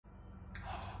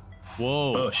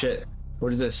Whoa. Oh shit.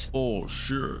 What is this? Oh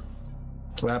shit.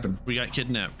 What happened? We got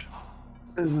kidnapped.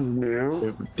 This is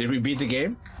new. Did we beat the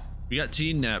game? We got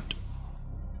teen-napped.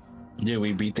 Yeah,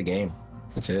 we beat the game.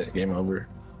 That's it. Game over.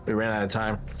 We ran out of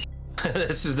time.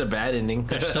 This is the bad ending.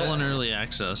 They're still in early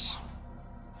access.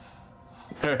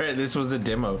 All right, this was the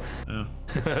demo. Oh.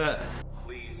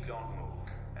 Please don't move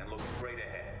and look straight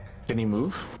ahead. Can he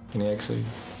move? Can he actually?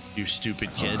 You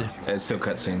stupid kid. It's still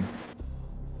cutscene.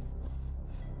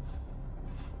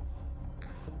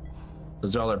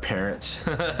 Those are all our parents.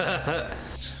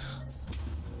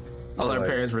 All our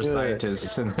parents were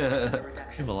scientists. You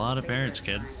have a lot of parents,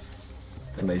 kid.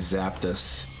 And they zapped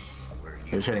us.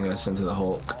 They're turning us into the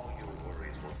Hulk. All your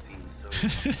worries will seem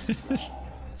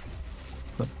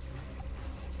so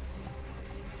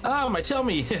Oh, my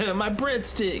tummy! My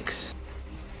breadsticks!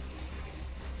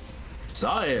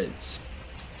 Science!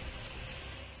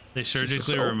 They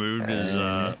surgically so removed his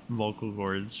bad. vocal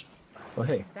cords. Oh,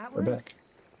 hey, That we're was back.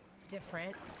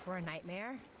 different for a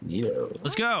nightmare. Neato.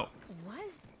 Let's go.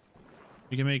 Was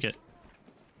We can make it.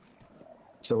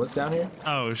 So what's down here?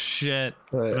 Oh shit.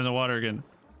 What? I'm in the water again.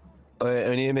 Wait,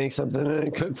 I need to make something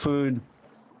and cook food.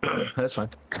 That's fine.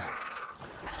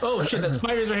 Oh shit, the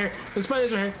spiders are here! The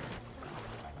spiders are here!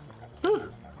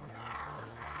 Whew.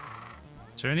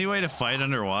 Is there any way to fight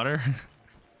underwater?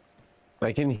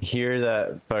 I can hear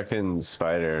that fucking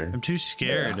spider. I'm too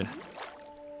scared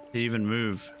to even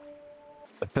move.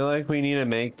 I feel like we need to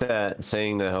make that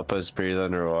thing to help us breathe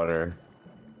underwater.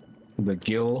 The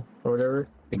gill or whatever?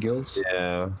 The gills?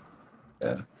 Yeah.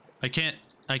 Yeah.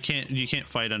 You can't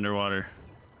fight underwater.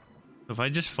 If I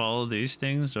just follow these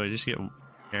things, do I just get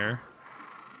air?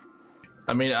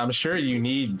 I mean, I'm sure you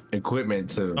need equipment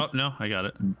to Oh no, I got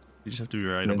it. You just have to be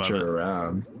right above venture it.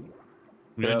 around.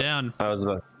 I'm going Yep. down. I was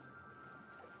about.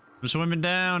 I'm swimming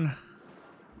down.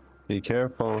 Be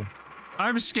careful.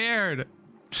 I'm scared.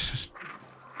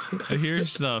 I hear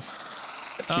stuff.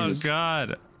 I see Oh this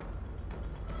god.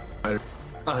 spider.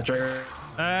 Ah, dragon.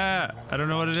 Ah, I don't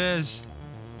know what it is.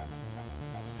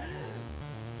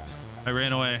 I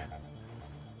ran away.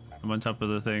 I'm on top of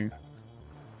the thing.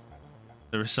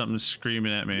 There was something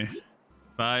screaming at me.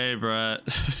 Bye, Brett.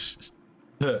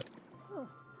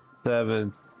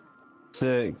 7,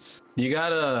 6, You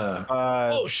got a.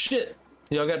 5, Oh shit!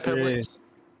 Y'all got pebblets?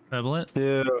 Pebblet?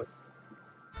 2.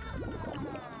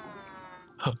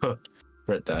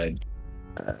 Brett died.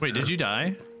 Wait, did you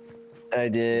die? I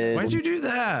did. Why'd you do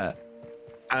that?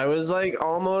 I was like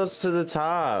almost to the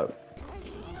top.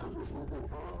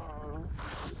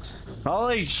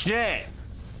 Holy shit!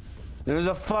 There's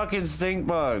a fucking stink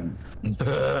bug.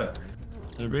 They're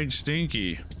big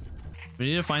stinky. We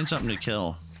need to find something to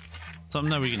kill. Something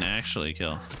that we can actually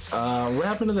kill. What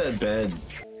happened to that bed?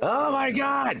 Oh my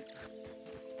god!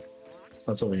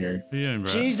 What's over here? What are you doing,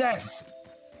 Brett? Jesus!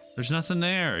 There's nothing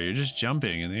there. You're just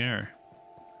jumping in the air.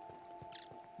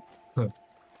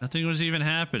 Nothing was even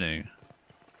happening.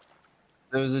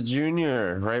 There was a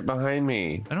junior right behind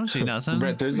me. I don't see nothing.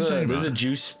 Brett, there's What are you talking a about?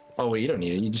 juice. Oh wait, you don't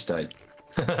need it. You just died.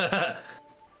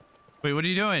 Wait, what are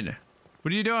you doing?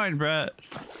 What are you doing, Brett?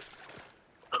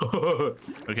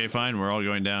 Okay, fine. We're all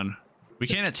going down. We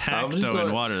can't attack I'm just though in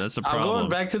going- water. That's the I'm problem. going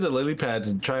back to the lily pads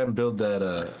and try and build that.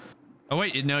 Oh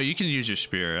wait, no, you can use your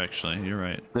spear. Actually, you're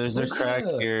right. There's a Where's crack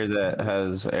that? here that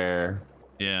has air.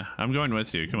 Yeah, I'm going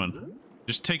with you. Come on,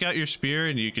 just take out your spear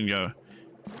and you can go.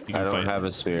 You I can don't fight. have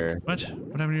a spear. What?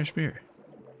 What happened to your spear?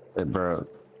 It broke.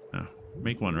 Oh,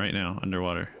 make one right now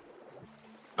underwater.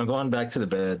 I'm going back to the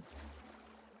bed.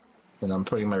 And I'm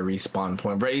putting my respawn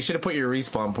point. Brett, you should have put your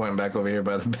respawn point back over here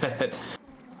by the bed.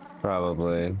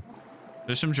 Probably.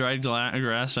 There's some dried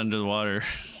grass under the water.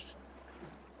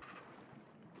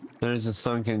 There's a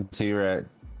sunken T-Rex.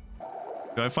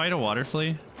 Do I fight a water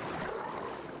flea?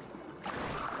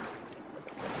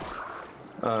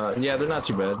 Yeah, they're not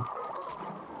too bad.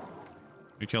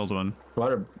 We killed one.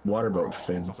 Water boat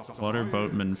fin. Water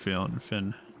boatman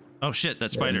Finn. Oh shit,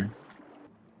 that spider.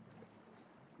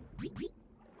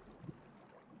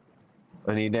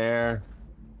 I need air.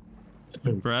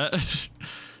 Brett,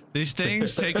 these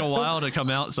things take a while to come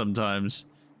out sometimes.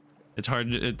 It's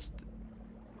hard to, it's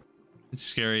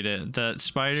scary to, that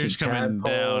spider's coming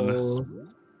down.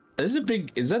 This is a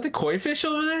big, is that the koi fish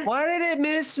over there? Why did it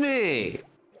miss me?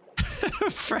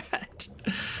 Brett.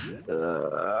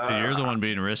 You're the one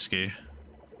being risky.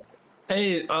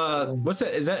 Hey, what's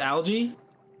that? Is that algae?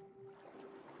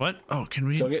 What? Oh, can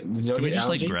we, Did y'all can we get just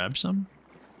algae? like grab some?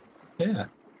 Yeah,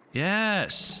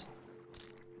 Yes.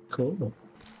 cool.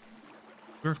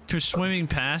 We're swimming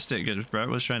past it because Brett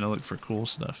was trying to look for cool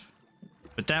stuff.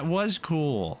 But that was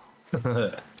cool.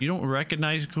 You don't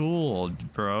recognize cool,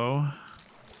 bro.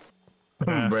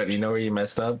 Brett, you know where you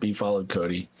messed up? You followed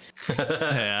Cody.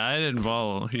 Hey, I didn't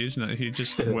follow. He's not, he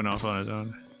just went off on his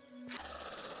own.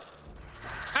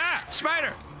 Ah,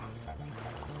 spider!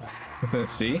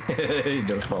 See? You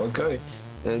don't follow Cody.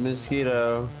 And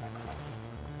mosquito.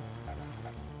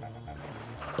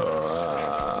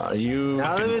 You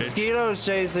Now the mosquito's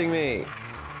chasing me.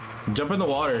 jump in the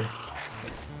water.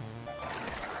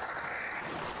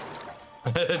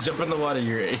 Jump in the water.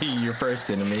 You're first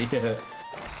enemy.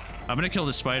 I'm gonna kill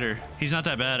the spider. He's not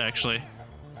that bad, actually.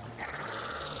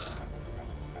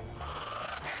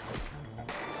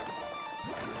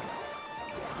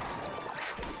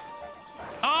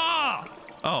 Ah!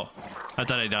 Oh, I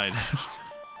thought I died.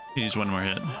 He needs one more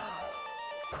hit.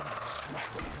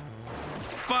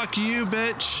 Fuck you,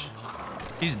 bitch.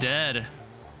 He's dead.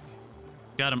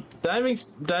 Got him. diving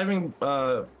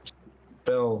spell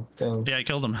thing. Yeah, I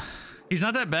killed him. He's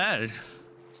not that bad.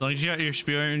 As long as you got your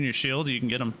spear and your shield, you can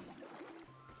get him.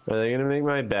 Are they gonna make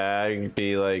my bag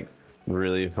be like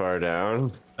really far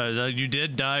down? You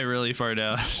did die really far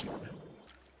down.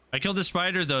 I killed the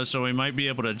spider though, so we might be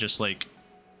able to just like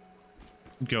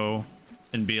go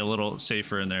and be a little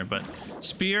safer in there. But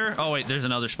spear. Oh wait, there's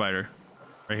another spider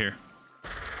right here.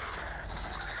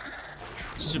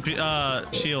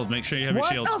 Shield. Make sure you have your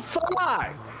shield. What the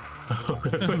fuck?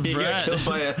 You got killed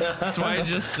by a... That's why I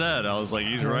just said. I was like,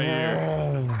 he's right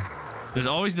here. There's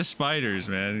always the spiders,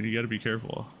 man. You got to be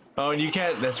careful. Oh, and you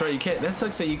can't. That's right. You can't. That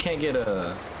sucks that you can't get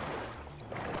a.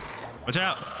 Watch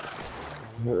out.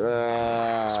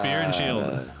 Spear and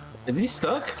shield. Is he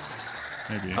stuck?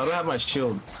 Maybe. I don't have my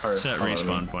shield. Or, Set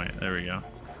respawn point. There we go.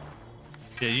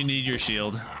 Yeah, you need your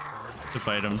shield to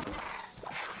fight him.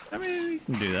 I mean, you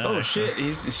can do that. Oh actually. shit!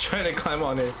 He's trying to climb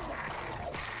on it.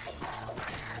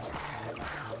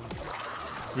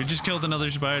 We just killed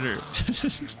another spider.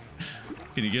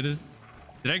 Can you get it?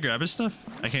 Did I grab his stuff?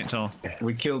 I can't tell.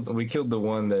 We killed the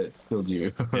one that killed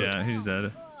you. Yeah, he's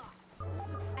dead.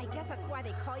 I guess that's why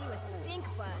they call you a stink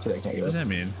bug. Shit, I can't What get does up. that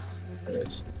mean?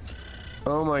 Yes.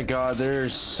 Oh my god,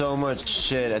 there's so much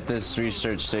shit at this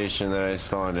research station that I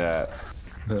spawned at.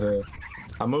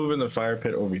 I'm moving the fire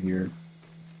pit over here.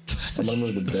 I'm gonna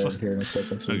move the bed here in a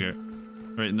second too. Okay.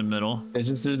 Right in the middle. It's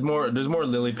just there's more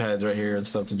lily pads right here and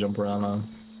stuff to jump around on.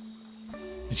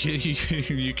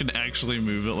 You can actually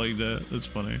move it like that. That's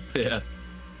funny. Yeah.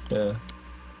 Yeah.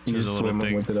 You There's just a little swim and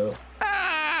thing. whip it up.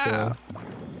 Yeah.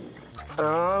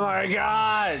 Oh my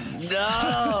god,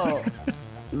 no!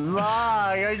 Fuck,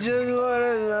 I just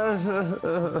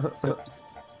wanna...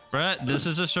 Brett, this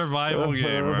is a survival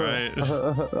game, alright?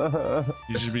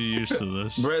 You should be used to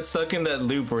this. Brett's stuck in that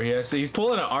loop where he's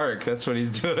pulling an arc. That's what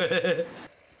he's doing.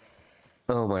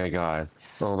 Oh my god,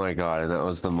 and that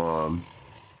was the mom.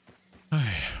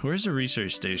 Where's the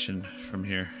research station from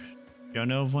here? Y'all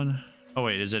know of one? Oh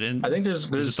wait, is it in? I think there's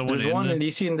the one one, in and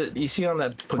you see on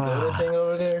that pagoda thing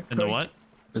over there. In the what?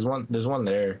 There's one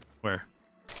there. Where?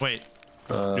 Wait.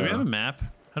 Do we have a map?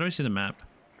 How do I see the map?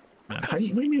 What do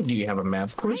you mean? Do you have a map?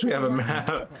 Of course we have a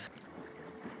map.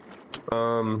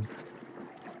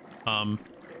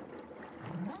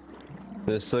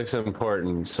 This looks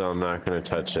important, so I'm not gonna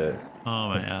touch it. Oh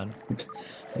my god.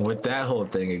 With that whole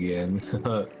thing again.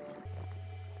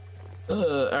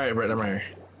 All right, Brett, I'm right here.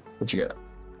 What you got?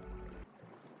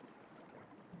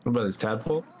 What about this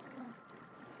tadpole?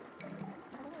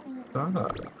 Ah.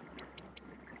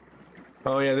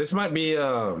 Oh yeah, this might be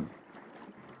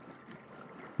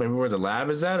maybe where the lab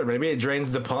is at, or maybe it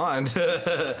drains the pond.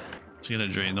 It's gonna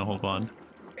drain the whole pond.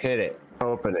 Hit it,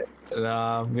 open it.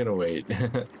 Nah, I'm gonna wait.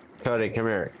 Cody, come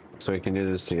here, so we can do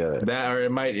this together. That, or it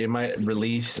might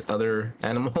release other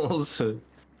animals. I'm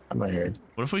right here.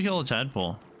 What if we kill a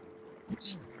tadpole?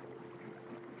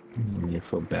 You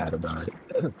feel bad about it.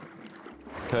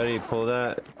 Cody, pull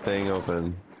that thing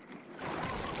open.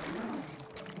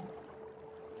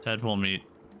 Tadpole meat.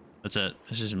 That's it.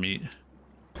 It's just meat.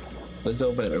 Let's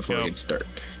open it before Go. it gets dark.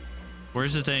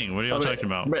 Where's the thing? What are y'all Open talking it.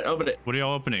 about? Brett, open it. What are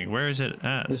y'all opening? Where is it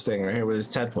at? This thing right here where this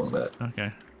tadpole's at. Okay.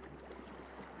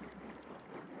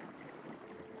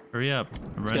 Hurry up.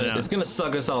 I'm running out. It's gonna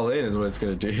suck us all in is what it's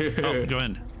gonna do. Oh, go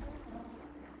in.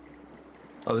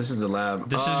 Oh, this is the lab.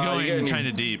 This is you're going gonna kind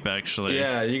need- of deep, actually.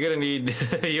 Yeah, you're gonna need.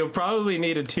 You'll probably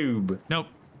need a tube. Nope.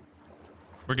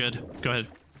 We're good. Go ahead.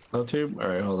 No tube. All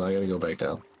right, hold on. I gotta go back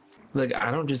down. Like,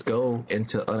 I don't just go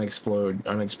into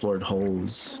unexplored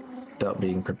holes without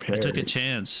being I prepared. took a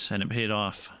chance and it paid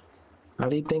off. How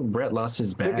do you think Brett lost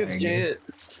his bag?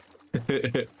 chance.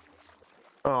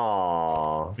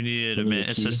 Aww. We needed a We need a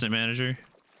key. assistant manager.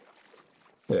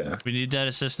 Yeah. We need that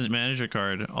assistant manager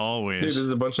card Dude, always. there's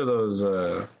a bunch of those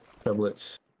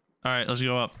tablets. All right, let's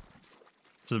go up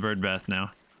to the bird bath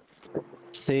now.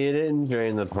 See, it didn't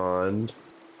drain the pond.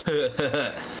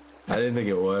 I didn't think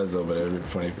it was though, but it would be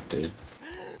funny if it did.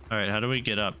 All right, how do we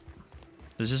get up?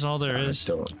 Is this all there is?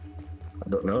 I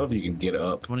don't know if you can get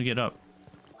up. I want to get up.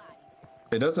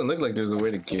 It doesn't look like there's a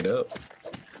way to get up.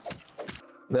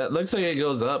 That looks like it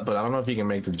goes up, but I don't know if you can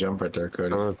make the jump right there,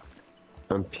 Cody.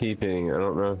 I'm peeping. I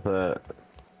don't know if that...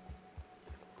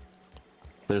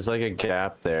 There's like a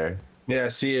gap there. Yeah, I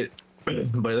see it, but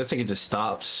it looks like it just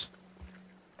stops.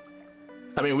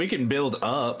 I mean, we can build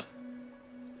up.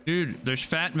 Dude, there's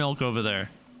fat milk over there.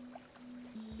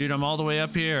 Dude, I'm all the way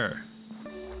up here.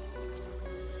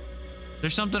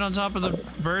 There's something on top of the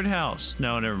birdhouse.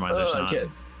 No, never mind. There's not.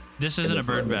 This isn't a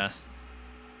bird bath.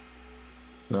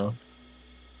 No.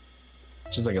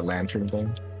 It's just like a lantern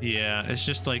thing. Yeah, it's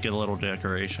just like a little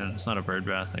decoration. It's not a bird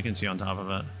bath. I can see on top of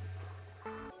it.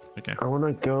 Okay. I want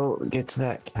to go get to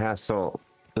that castle.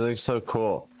 It looks so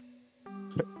cool.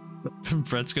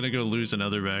 Brett's gonna go lose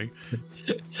another bag.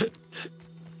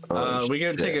 We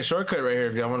can take a shortcut right here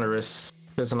if y'all want to risk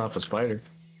pissing off a spider.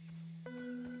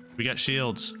 We got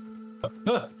shields.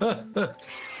 Come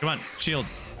on, shield.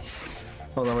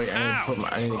 Hold on, wait.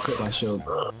 I need to quit my shield.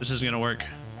 This isn't gonna work.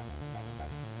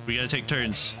 We gotta take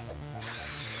turns.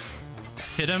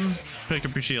 Hit him, pick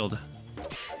up your shield.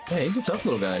 Hey, he's a tough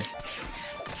little guy.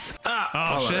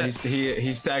 Ah! Oh shit!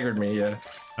 He staggered me. Yeah.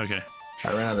 Okay.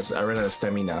 I ran out of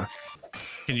stamina.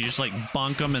 Can you just like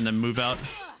bonk him and then move out?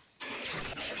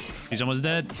 He's almost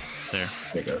dead. There.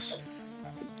 There it goes.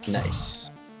 Nice.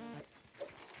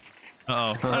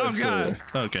 Uh oh. Oh god.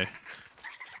 Okay.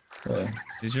 Yeah.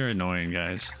 These are annoying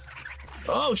guys.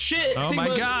 Oh shit! Oh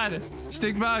my god!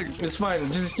 Stink bug! It's fine.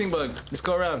 It's just a stink bug. Let's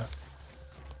go around.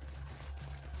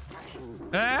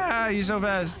 Ah! He's so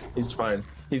fast. He's fine.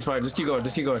 He's fine. Just keep going.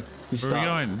 Just keep going. Where are we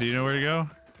going? Do you know where to go?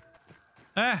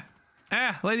 Ah!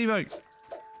 Ah! Ladybug!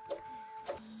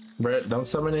 Brett, don't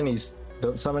summon any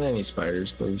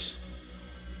spiders, please.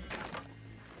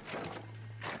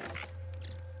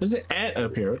 There's an ant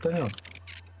up here. What the hell?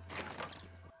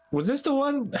 Was this the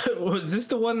one? Was this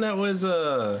the one that was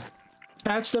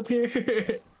hatched up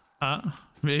here?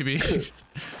 Maybe.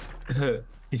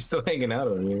 He's still hanging out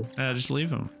over here. Just leave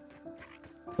him.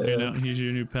 You know, he's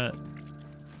your new pet.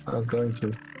 I was going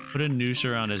to. Put a noose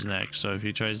around his neck, so if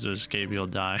he tries to escape, he'll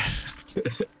die.